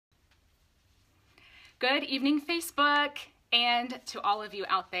Good evening, Facebook, and to all of you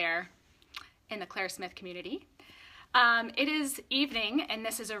out there in the Claire Smith community. It is evening, and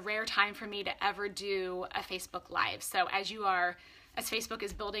this is a rare time for me to ever do a Facebook Live. So as Facebook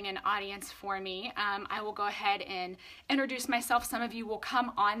is building an audience for me, I will go ahead and introduce myself. Some of you will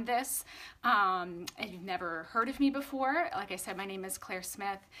come on this if you've never heard of me before. Like I said, my name is Claire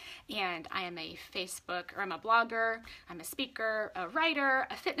Smith, and I am a I'm a blogger, I'm a speaker, a writer,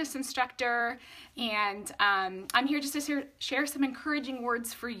 a fitness instructor, and I'm here just to share some encouraging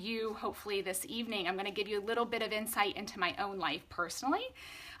words for you, hopefully this evening. I'm going to give you a little bit of insight into my own life personally.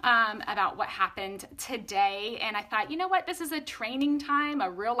 About what happened today, and I thought, you know what, this is a training time, a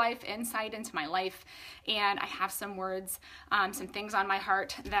real life insight into my life, and I have some words, some things on my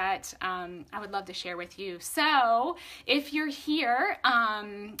heart that I would love to share with you. So if you're here,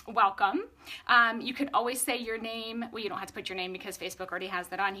 welcome. You could always say your name. Well, you don't have to put your name because Facebook already has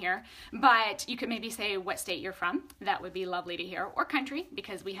that on here, but you could maybe say what state you're from. That would be lovely to hear, or country,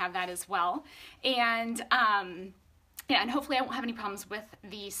 because we have that as well. And yeah, and hopefully I won't have any problems with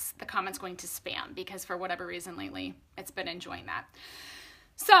the comments going to spam, because for whatever reason lately, it's been enjoying that.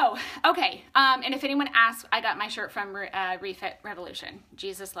 So, okay, and if anyone asks, I got my shirt from Refit Revolution.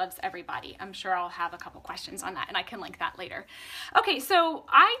 Jesus loves everybody. I'm sure I'll have a couple questions on that, and I can link that later. Okay, so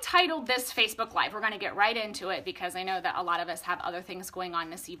I titled this Facebook Live. We're going to get right into it because I know that a lot of us have other things going on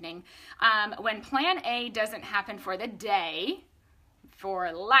this evening. When Plan A doesn't happen for the day, for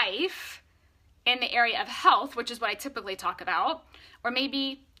life, in the area of health, which is what I typically talk about, or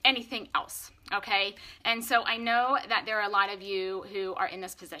maybe anything else, okay? And so I know that there are a lot of you who are in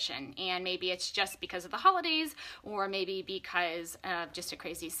this position, and maybe it's just because of the holidays, or maybe because of just a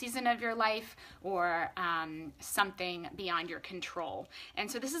crazy season of your life, or something beyond your control.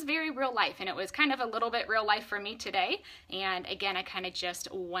 And so this is very real life, and it was kind of a little bit real life for me today, and again, I kind of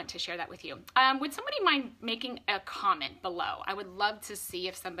just want to share that with you. Would somebody mind making a comment below? I would love to see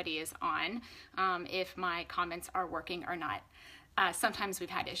if somebody is on, if my comments are working or not. Sometimes we've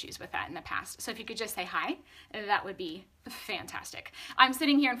had issues with that in the past. So if you could just say hi, that would be fantastic. I'm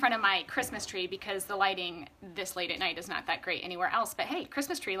sitting here in front of my Christmas tree because the lighting this late at night is not that great anywhere else. But hey,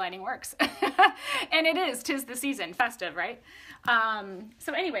 Christmas tree lighting works. And it is, 'tis the season, festive, right?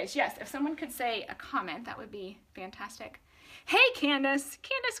 So anyways, yes, if someone could say a comment, that would be fantastic. Hey, Candace.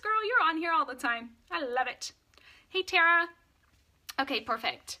 Candace, girl, you're on here all the time. I love it. Hey, Tara. Okay,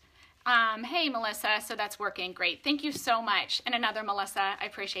 perfect. Hey, Melissa, so that's working. Great. Thank you so much. And another Melissa, I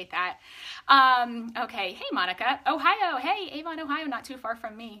appreciate that. Okay. Hey, Monica. Ohio. Hey, Avon, Ohio, not too far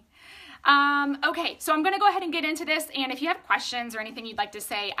from me. Okay, so I'm going to go ahead and get into this, and if you have questions or anything you'd like to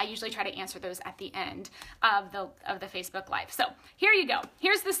say, I usually try to answer those at the end of the Facebook Live. So here you go.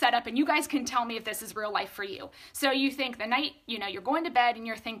 Here's the setup, and you guys can tell me if this is real life for you. So you think the night, you're going to bed and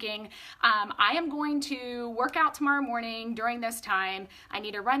you're thinking, I am going to work out tomorrow morning during this time. I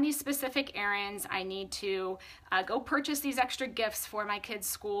need to run these specific errands. I need to go purchase these extra gifts for my kids'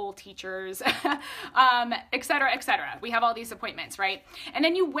 school, teachers, et cetera, et cetera. We have all these appointments, right? And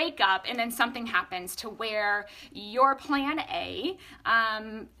then you wake up, and then something happens to where your plan A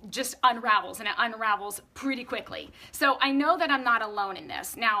just unravels, and it unravels pretty quickly. So I know that I'm not alone in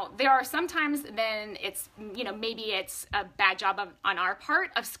this. Now, there are sometimes then it's, maybe it's a bad job on our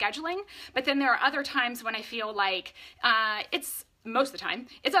part of scheduling, but then there are other times when I feel like most of the time,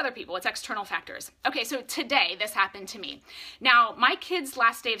 it's other people, it's external factors. Okay, so today this happened to me. Now, my kids'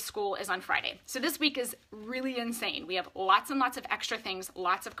 last day of school is on Friday. So this week is really insane. We have lots and lots of extra things,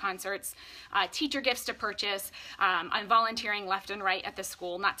 lots of concerts, teacher gifts to purchase. I'm volunteering left and right at the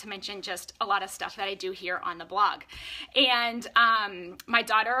school, not to mention just a lot of stuff that I do here on the blog. And my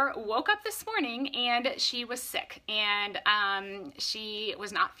daughter woke up this morning and she was sick, and she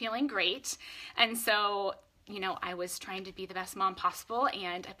was not feeling great. And so I was trying to be the best mom possible,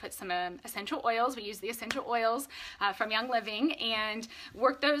 and I put some essential oils. We use the essential oils from Young Living, and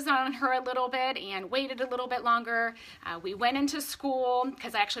worked those on her a little bit and waited a little bit longer. We went into school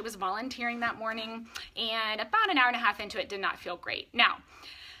because I actually was volunteering that morning, and about an hour and a half into it, did not feel great. Now,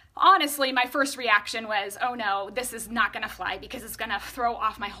 honestly, my first reaction was, oh no, this is not going to fly, because it's going to throw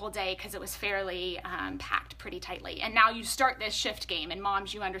off my whole day, because it was fairly packed pretty tightly. And now you start this shift game, and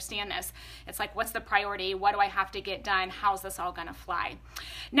moms, you understand this. It's like, what's the priority? What do I have to get done? How's this all going to fly?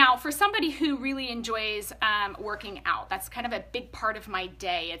 Now, for somebody who really enjoys working out, that's kind of a big part of my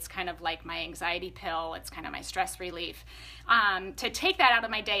day. It's kind of like my anxiety pill. It's kind of my stress relief. To take that out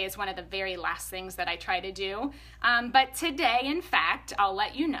of my day is one of the very last things that I try to do. But today, in fact, I'll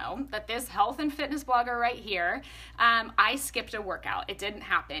let you know, know that this health and fitness blogger right here, I skipped a workout. It didn't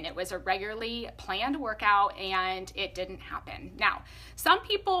happen. It was a regularly planned workout and it didn't happen. Now, some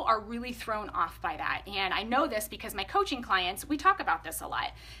people are really thrown off by that. And I know this because my coaching clients, we talk about this a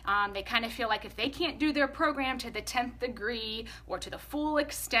lot. They kind of feel like if they can't do their program to the 10th degree or to the full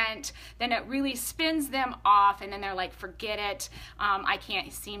extent, then it really spins them off and then they're like, forget it. I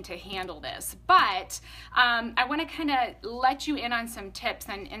can't seem to handle this. But I want to kind of let you in on some tips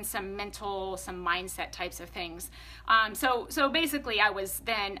and some mental, some mindset types of things. So basically I was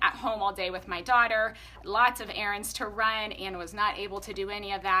then at home all day with my daughter, lots of errands to run, and was not able to do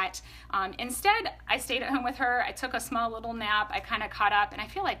any of that. Instead, I stayed at home with her. I took a small little nap. I kind of caught up, and I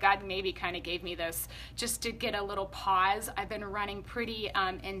feel like God maybe kind of gave me this just to get a little pause. I've been running pretty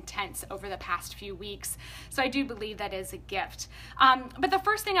intense over the past few weeks, so I do believe that is a gift. But the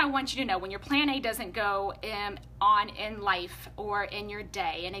first thing I want you to know, when your plan A doesn't go on in life or in your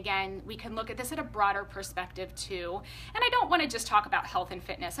day, and again, we can look at this at a broader perspective too, and I don't want to just talk about health and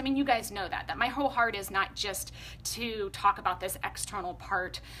fitness. I mean, you guys know that my whole heart is not just to talk about this external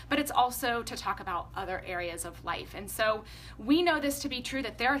part, but it's also to talk about other areas of life. And so we know this to be true,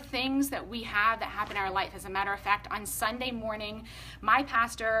 that there are things that we have that happen in our life. As a matter of fact, on Sunday morning, my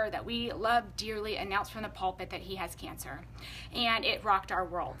pastor that we love dearly announced from the pulpit that he has cancer, and it rocked our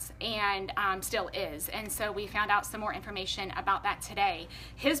worlds, and still is. And so we found out some more information about that today.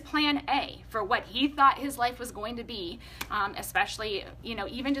 His plan A for what he thought his life was going to be, especially,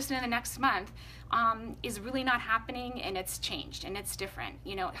 even just in the next month, is really not happening, and it's changed and it's different.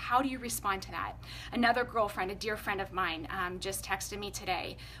 How do you respond to that? Another girlfriend, a dear friend of mine, just texted me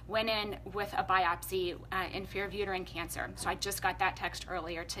today, went in with a biopsy in fear of uterine cancer. So I just got that text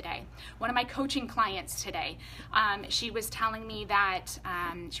earlier today. One of my coaching clients today, she was telling me that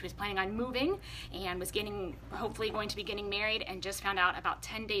she was planning on moving and was hopefully going to be getting married, and just found out about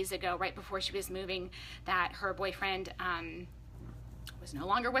 10 days ago, right before she was moving, that her boyfriend was no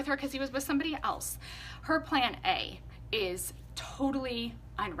longer with her because he was with somebody else. Her plan A is totally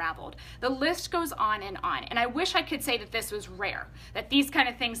unraveled. The list goes on, and I wish I could say that this was rare, that these kind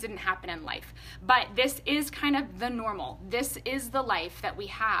of things didn't happen in life, but this is kind of the normal. This is the life that we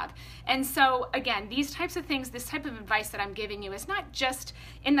have. And so again, these types of things, this type of advice that I'm giving you is not just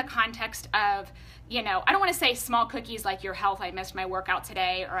in the context of, I don't want to say small cookies like your health, I missed my workout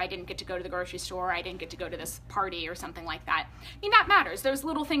today, or I didn't get to go to the grocery store, or I didn't get to go to this party or something like that. I mean, that matters. Those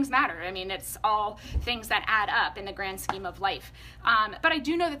little things matter. I mean, it's all things that add up in the grand scheme of life. But I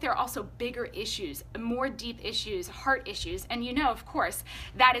do know that there are also bigger issues, more deep issues, heart issues, and of course,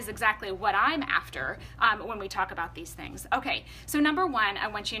 that is exactly what I'm after when we talk about these things. Okay, so number one, I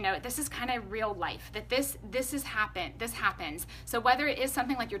want you to know this is kind of real life, that this happens. So whether it is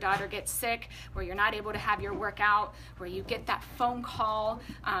something like your daughter gets sick, where you're not able to have your workout, where you get that phone call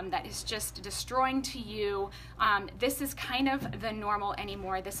that is just destroying to you, this is kind of the normal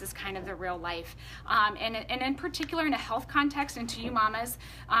anymore. This is kind of the real life. And in particular, in a health context, and to you mamas,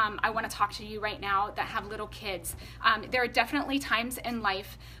 I want to talk to you right now that have little kids. There are definitely times in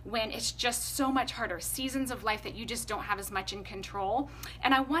life when it's just so much harder, seasons of life that you just don't have as much in control.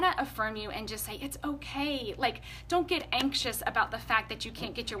 And I want to affirm you and just say, it's okay. Like, don't get anxious about the fact that you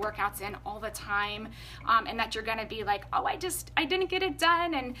can't get your workouts in all the time, and that you're going to be like, oh, I didn't get it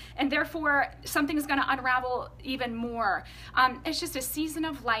done, and therefore something's going to unravel even more. It's just a season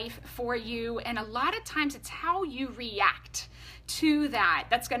of life for you, and a lot of times it's how you react to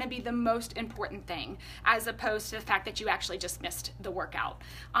that's going to be the most important thing, as opposed to the fact that you actually just missed the workout.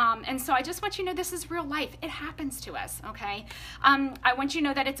 And so I just want you to know this is real life. It happens to us, okay? I want you to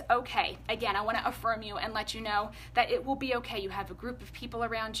know that it's okay. Again, I want to affirm you and let you know that it will be okay. You have a group of people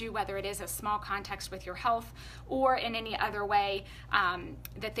around you, whether it is a small context with your health or in any other way,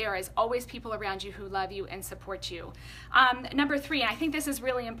 that there is always people around you who love you and support you. Number three, and I think this is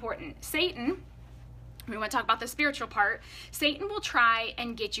really important, Satan, we want to talk about the spiritual part. Satan will try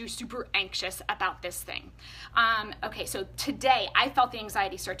and get you super anxious about this thing. Okay, so today I felt the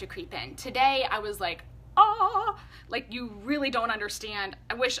anxiety start to creep in. Today I was like, oh, like you really don't understand.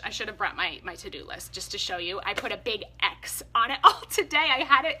 I wish I should have brought my to-do list just to show you. I put a big X on it all today. I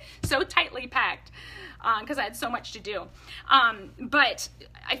had it so tightly packed because I had so much to do. But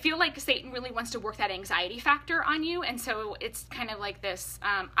I feel like Satan really wants to work that anxiety factor on you. And so it's kind of like this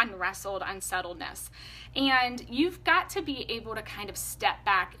unsettledness. And you've got to be able to kind of step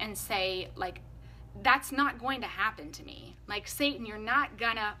back and say, like, that's not going to happen to me. Like, Satan, you're not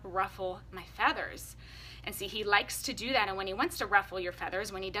gonna ruffle my feathers. And see, he likes to do that. And when he wants to ruffle your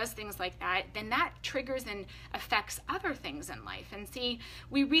feathers, when he does things like that, then that triggers and affects other things in life. And see,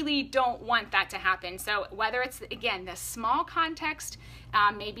 we really don't want that to happen. So whether it's, again, the small context,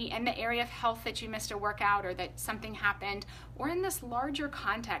 maybe in the area of health that you missed a workout or that something happened, or in this larger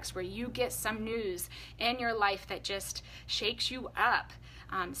context where you get some news in your life that just shakes you up,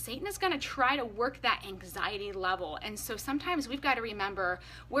 Satan is going to try to work that anxiety level. And so sometimes we've got to remember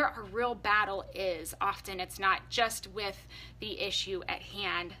where our real battle is. Often it's not just with the issue at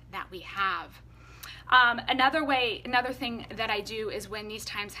hand that we have. Another thing that I do is when these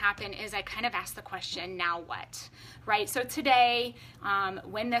times happen is I kind of ask the question, now what? Right? So today,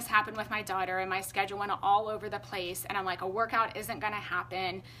 when this happened with my daughter and my schedule went all over the place and I'm like, a workout isn't going to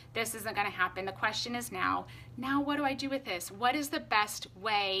happen. This isn't going to happen. The question is now what do I do with this? What is the best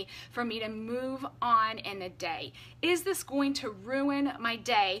way for me to move on in the day? Is this going to ruin my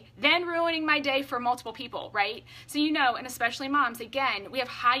day, then ruining my day for multiple people, right? So and especially moms, again, we have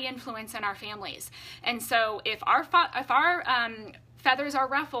high influence in our families. And so if our feathers are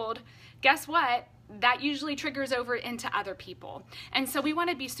ruffled, guess what? That usually triggers over into other people. And so we want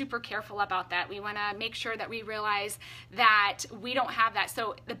to be super careful about that. We want to make sure that we realize that we don't have that.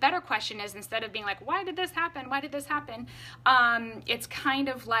 So the better question is, instead of being like, why did this happen? Why did this happen? It's kind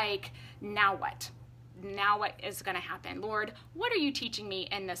of like, now what? Now what is going to happen? Lord, what are you teaching me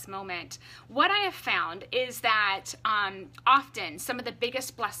in this moment? What I have found is that often some of the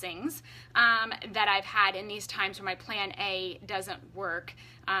biggest blessings that I've had in these times where my plan A doesn't work,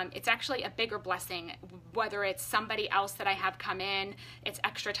 it's actually a bigger blessing, whether it's somebody else that I have come in, it's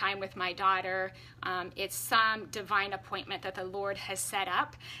extra time with my daughter, it's some divine appointment that the Lord has set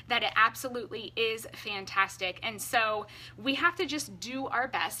up, that it absolutely is fantastic. And so we have to just do our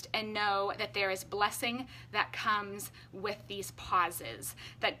best and know that there is blessing that comes with these pauses,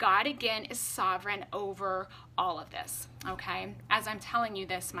 that God, again, is sovereign over all of this, okay? As I'm telling you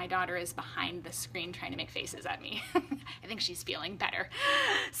this, my daughter is behind the screen trying to make faces at me. I think she's feeling better.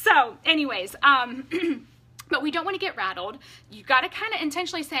 So anyways, but we don't want to get rattled. You got to kind of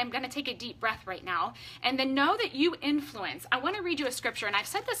intentionally say, I'm going to take a deep breath right now, and then know that you influence. I want to read you a scripture, and I've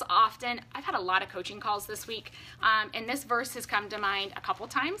said this often. I've had a lot of coaching calls this week, and this verse has come to mind a couple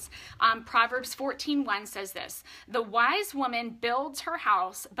times. Proverbs 14:1 says this: the wise woman builds her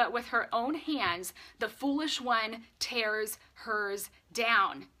house, but with her own hands, the foolish one tears hers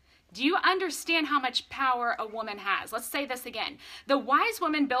down. Do you understand how much power a woman has? Let's say this again. The wise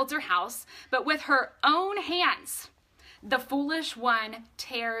woman builds her house, but with her own hands, the foolish one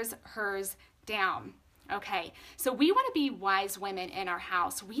tears hers down. Okay, so we want to be wise women in our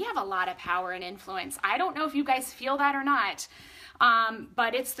house. We have a lot of power and influence. I don't know if you guys feel that or not,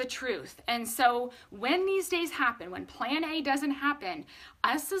 but it's the truth. And so when these days happen, when plan A doesn't happen,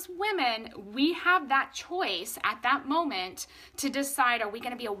 us as women, we have that choice at that moment to decide, are we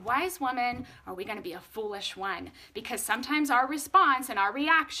going to be a wise woman or are we going to be a foolish one? Because sometimes our response and our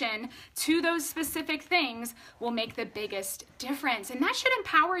reaction to those specific things will make the biggest difference. And that should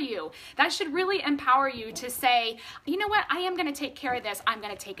empower you. That should really empower you to say, you know what, I am going to take care of this. I'm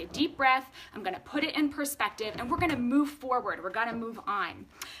going to take a deep breath. I'm going to put it in perspective, and we're going to move forward. We're going to move on.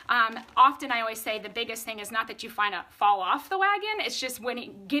 Often I always say the biggest thing is not that you fall off the wagon. It's just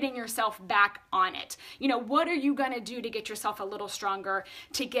getting yourself back on it. What are you going to do to get yourself a little stronger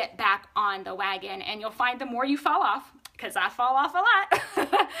to get back on the wagon? And you'll find the more you fall off, because I fall off a lot,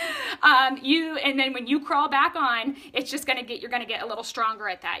 and then when you crawl back on, it's just you're going to get a little stronger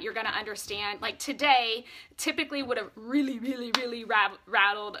at that. You're going to understand, like today, typically would have really, really, really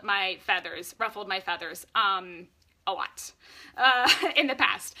ruffled my feathers, a lot in the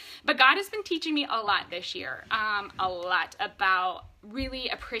past. But God has been teaching me a lot this year, a lot about really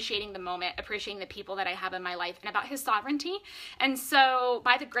appreciating the moment, appreciating the people that I have in my life, and about His sovereignty. And so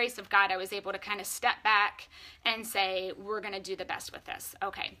by the grace of God, I was able to kind of step back and say, we're going to do the best with this.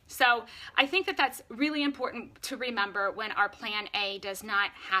 Okay, so I think that that's really important to remember when our plan A does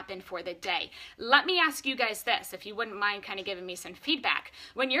not happen for the day. Let me ask you guys this, if you wouldn't mind kind of giving me some feedback.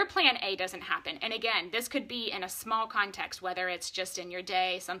 When your plan A doesn't happen, and again, this could be in a small context, whether it's just in your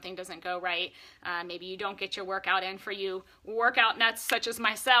day, something doesn't go right, maybe you don't get your workout in for you workout nuts such as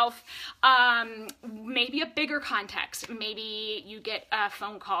myself, maybe a bigger context, maybe you get a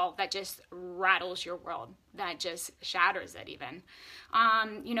phone call that just rattles your world, that just shatters it even.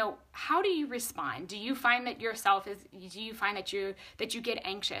 How do you respond? Do you find that you get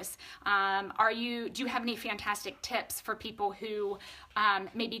anxious? Do you have any fantastic tips for people who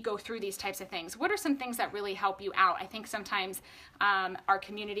maybe go through these types of things? What are some things that really help you out? I think sometimes our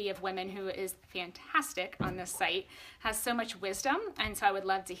community of women, who is fantastic on this site, has so much wisdom, and so I would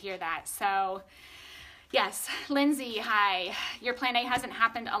love to hear that. So Yes, Lindsay, hi. Your plan A hasn't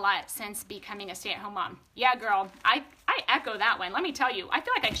happened a lot since becoming a stay-at-home mom. Yeah, girl, I echo that one. Let me tell you, I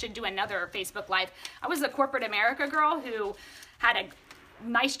feel like I should do another Facebook Live. I was a corporate America girl who had a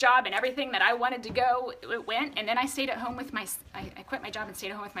nice job and everything that I wanted to go, it went, and then I stayed at home with I quit my job and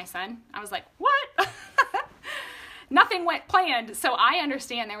stayed at home with my son. I was like, what? Nothing went planned. So I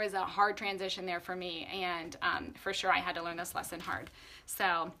understand there was a hard transition there for me, and for sure I had to learn this lesson hard.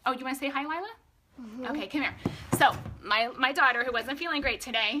 So, oh, you want to say hi, Lila? Mm-hmm. Okay, come here. So my daughter, who wasn't feeling great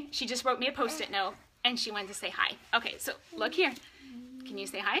today, she just wrote me a Post-it note, and she wanted to say hi. Okay, so look here. Can you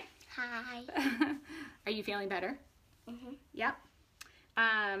say hi? Hi. Are you feeling better? Mm-hmm. Yep.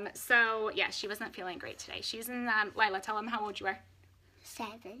 So yeah, she wasn't feeling great today. She's in, Lila, tell them how old you are.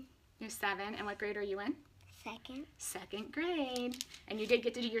 7. You're 7, and what grade are you in? 2nd. 2nd grade. And you did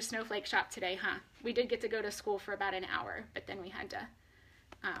get to do your snowflake shop today, huh? We did get to go to school for about an hour, but then we had to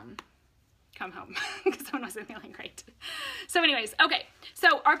come home because someone wasn't feeling great. So anyways, okay.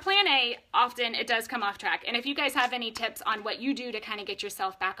 So our plan A, often it does come off track. And if you guys have any tips on what you do to kind of get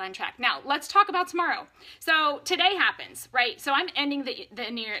yourself back on track. Now, let's talk about tomorrow. So today happens, right? So I'm ending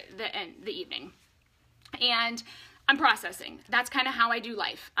the evening. And I'm processing. That's kind of how I do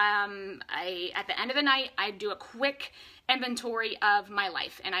life. At the end of the night, I do a quick inventory of my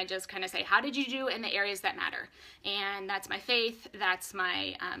life, and I just kind of say, how did you do in the areas that matter? And that's my faith, that's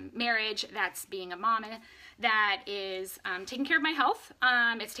my marriage, that's being a mom, that is taking care of my health,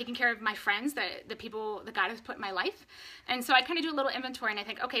 it's taking care of my friends, the people that God has put in my life. And so I kind of do a little inventory, and I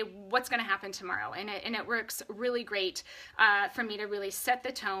think, okay, what's going to happen tomorrow? And it works really great for me to really set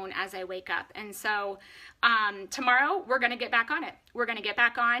the tone as I wake up. And so tomorrow we're going to get back on it. We're going to get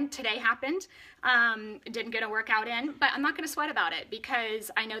back on. Today happened. Didn't get a workout in, but I'm not going to sweat about it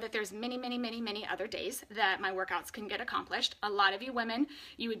because I know that there's many, many, many, many other days that my workouts can get accomplished. A lot of you women,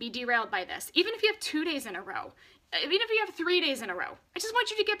 you would be derailed by this. Even if you have 2 days in a row, even if you have 3 days in a row, I just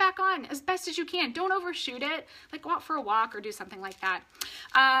want you to get back on as best as you can. Don't overshoot it. Like go out for a walk or do something like that.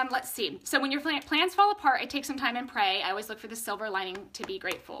 Let's see. So when your plans fall apart, I take some time and pray. I always look for the silver lining to be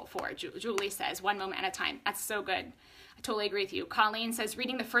grateful for. Julie says, 1 moment at a time. That's so good. I totally agree with you. Colleen says,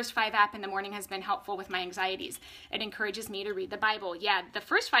 reading the First 5 app in the morning has been helpful with my anxieties. It encourages me to read the Bible. Yeah, the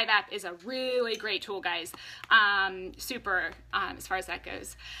First 5 app is a really great tool, guys. Super, as far as that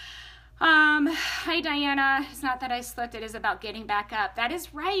goes. Hi Diana, it's not that I slipped, it is about getting back up. That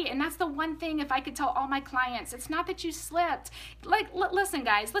is right, and that's the one thing if I could tell all my clients, it's not that you slipped. Like, listen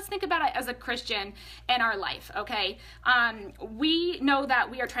guys, let's think about it as a Christian in our life, okay? We know that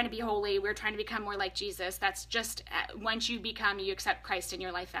we are trying to be holy, we're trying to become more like Jesus. That's just, once you accept Christ in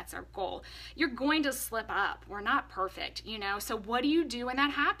your life, that's our goal. You're going to slip up. We're not perfect, you know? So what do you do when that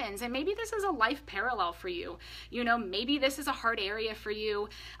happens? And maybe this is a life parallel for you. You know, maybe this is a hard area for you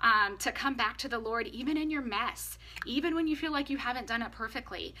to come back to the Lord, even in your mess, even when you feel like you haven't done it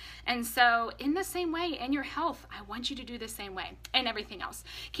perfectly. And so in the same way, in your health, I want you to do the same way and everything else.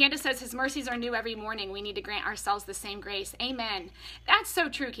 Candace says, his mercies are new every morning. We need to grant ourselves the same grace. Amen. That's so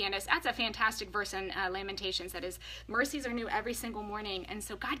true, Candace. That's a fantastic verse in Lamentations. That is, mercies are new every single morning. And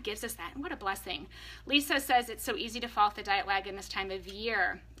so God gives us that. And what a blessing. Lisa says, it's so easy to fall off the diet wagon this time of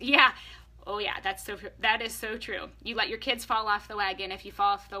year. Yeah. Oh yeah, that is so true. You let your kids fall off the wagon. If you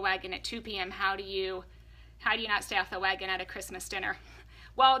fall off the wagon at 2 p.m., how do you not stay off the wagon at a Christmas dinner?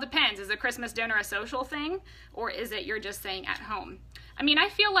 Well, it depends. Is a Christmas dinner a social thing, or is it you're just staying at home? I mean, I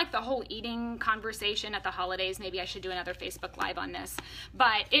feel like the whole eating conversation at the holidays, maybe I should do another Facebook Live on this,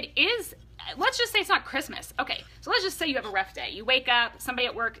 but it is, let's just say it's not Christmas. Okay, so let's just say you have a rough day. You wake up, somebody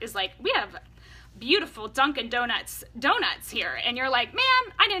at work is like, we have beautiful Dunkin' Donuts here, and you're like,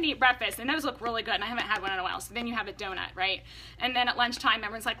 man, I didn't eat breakfast and those look really good and I haven't had one in a while. So then you have a donut, right? And then at lunchtime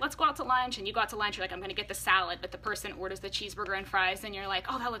everyone's like, let's go out to lunch, and you go out to lunch, you're like, I'm gonna get the salad, but the person orders the cheeseburger and fries, and you're like,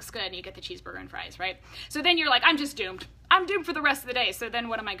 oh, that looks good, and you get the cheeseburger and fries, right? So then you're like, I'm just doomed. I'm doomed for the rest of the day, so then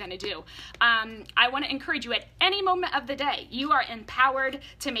what am I going to do? I want to encourage you at any moment of the day, you are empowered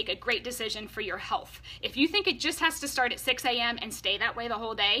to make a great decision for your health. If you think it just has to start at 6 a.m. and stay that way the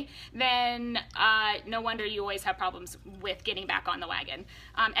whole day, then no wonder you always have problems with getting back on the wagon.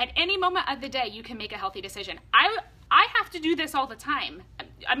 At any moment of the day, you can make a healthy decision. I have to do this all the time.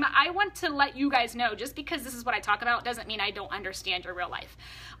 I want to let you guys know, just because this is what I talk about doesn't mean I don't understand your real life.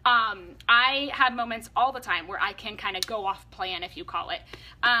 I have moments all the time where I can kind of go off plan, if you call it.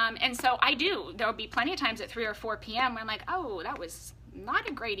 And so I do. There'll be plenty of times at 3 or 4 p.m. where I'm like, oh, that was not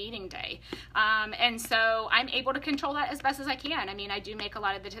a great eating day. And so I'm able to control that as best as I can. I mean, I do make a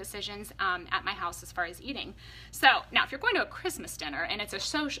lot of the decisions at my house as far as eating. So now if you're going to a Christmas dinner and it's a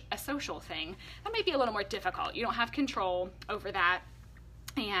social thing, that may be a little more difficult. You don't have control over that.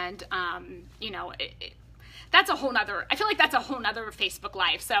 And, you know, that's a whole nother, I feel like that's a whole nother Facebook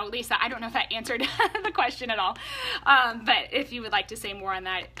Live. So Lisa, I don't know if that answered the question at all. But if you would like to say more on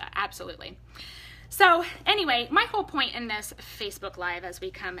that, absolutely. So anyway, my whole point in this Facebook Live as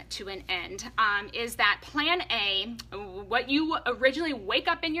we come to an end is that plan A, what you originally wake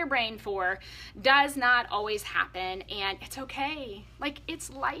up in your brain for, does not always happen, and it's okay. Like, it's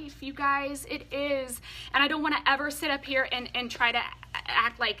life, you guys, it is. And I don't want to ever sit up here and try to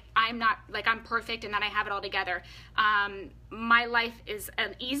act like I'm perfect and that I have it all together. My life is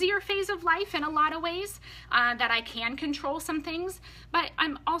an easier phase of life in a lot of ways, that I can control some things, but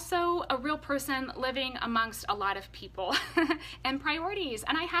I'm also a real person living amongst a lot of people and priorities,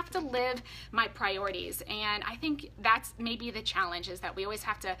 and I have to live my priorities. And I think that's maybe the challenge, is that we always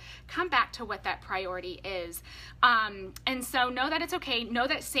have to come back to what that priority is. And so know that it's okay. Know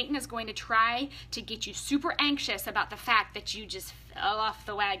that Satan is going to try to get you super anxious about the fact that you just fell off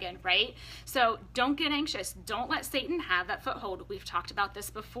the wagon, right? So don't get anxious. Don't let Satan have that foothold. We've talked about this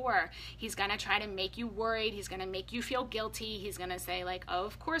before. He's going to try to make you worried. He's going to make you feel guilty. He's going to say, like, oh,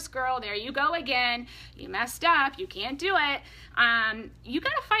 of course, girl, there you go again. You messed up. You can't do it. You got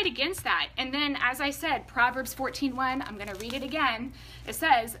to fight against that. And then, as I said, Proverbs 14:1, I'm going to read it again. It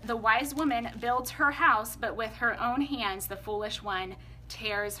says, the wise woman builds her house, but with her own hands, the foolish one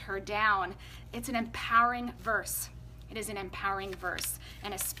tears her down. It's an empowering verse. It is an empowering verse.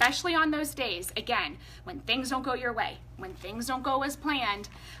 And especially on those days, again, when things don't go your way, when things don't go as planned,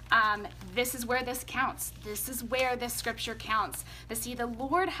 this is where this counts. This is where this scripture counts. But see, the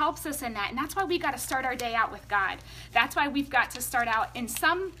Lord helps us in that. And that's why we got to start our day out with God. That's why we've got to start out in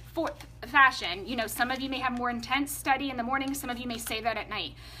some fashion. You know, some of you may have more intense study in the morning. Some of you may say that at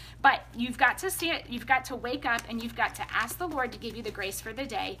night. But you've got to see it, you've got to wake up, and you've got to ask the Lord to give you the grace for the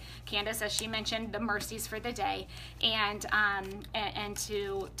day. Candace, as she mentioned, the mercies for the day, and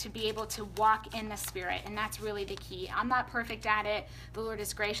to be able to walk in the Spirit. And that's really the key. I'm not perfect at it. The Lord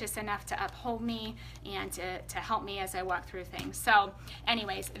is gracious enough to uphold me and to help me as I walk through things. So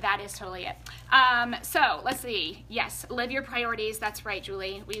anyways, that is totally it. So let's see. Yes, live your priorities. That's right,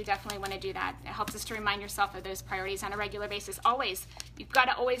 Julie. We definitely want to do that. It helps us to remind yourself of those priorities on a regular basis. Always. You've got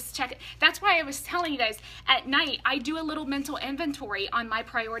to always check it. That's why I was telling you guys, at night, I do a little mental inventory on my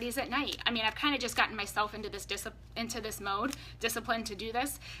priorities at night. I mean, I've kind of just gotten myself into this mode, discipline to do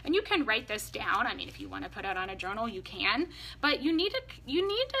this. And you can write this down. I mean, if you want to put it on a journal, you can. But you need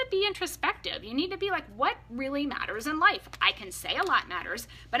to be introspective. You need to be like, what really matters in life? I can say a lot matters,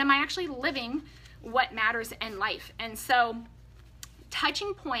 but am I actually living what matters in life? And so,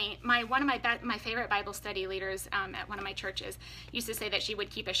 touching point, one of my favorite Bible study leaders at one of my churches used to say that she would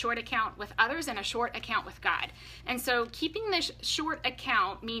keep a short account with others and a short account with God. And so keeping this short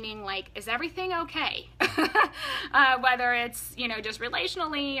account, meaning like, is everything okay? Whether it's, just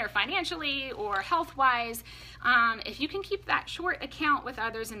relationally or financially or health-wise, if you can keep that short account with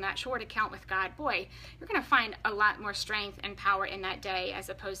others and that short account with God, boy, you're going to find a lot more strength and power in that day as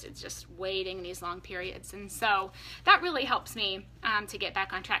opposed to just waiting these long periods. And so that really helps me to get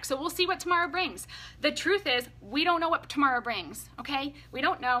back on track. So we'll see what tomorrow brings. The truth is, we don't know what tomorrow brings, okay? We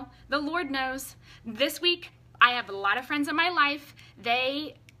don't know. The Lord knows. This week, I have a lot of friends in my life.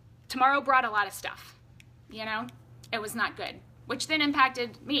 Tomorrow brought a lot of stuff, It was not good, which then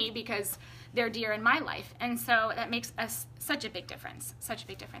impacted me because they're dear in my life. And so that makes such a big difference,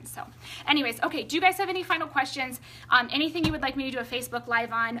 So anyways, okay, do you guys have any final questions? Anything you would like me to do a Facebook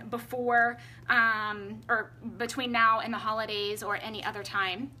Live on before or between now and the holidays or any other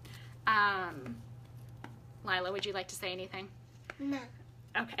time? Lila, would you like to say anything? No.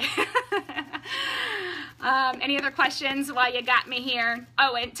 Okay. Any other questions while you got me here?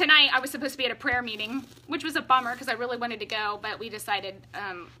 Oh, and tonight I was supposed to be at a prayer meeting, which was a bummer because I really wanted to go, but we decided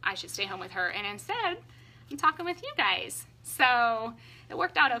I should stay home with her. And instead, I'm talking with you guys. So it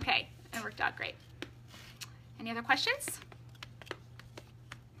worked out okay. It worked out great. Any other questions?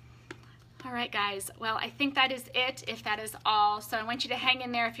 All right, guys. Well, I think that is it, if that is all. So I want you to hang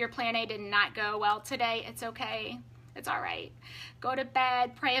in there. If your plan A did not go well today, it's okay. It's all right. Go to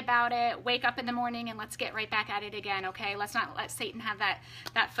bed, pray about it, wake up in the morning, and let's get right back at it again, okay? Let's not let Satan have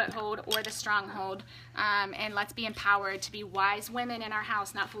that foothold or the stronghold, and let's be empowered to be wise women in our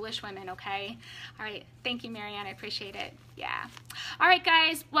house, not foolish women, okay? All right. Thank you, Marianne. I appreciate it. Yeah. All right,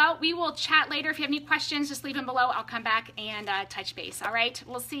 guys. Well, we will chat later. If you have any questions, just leave them below. I'll come back and touch base, all right?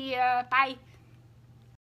 We'll see you. Bye.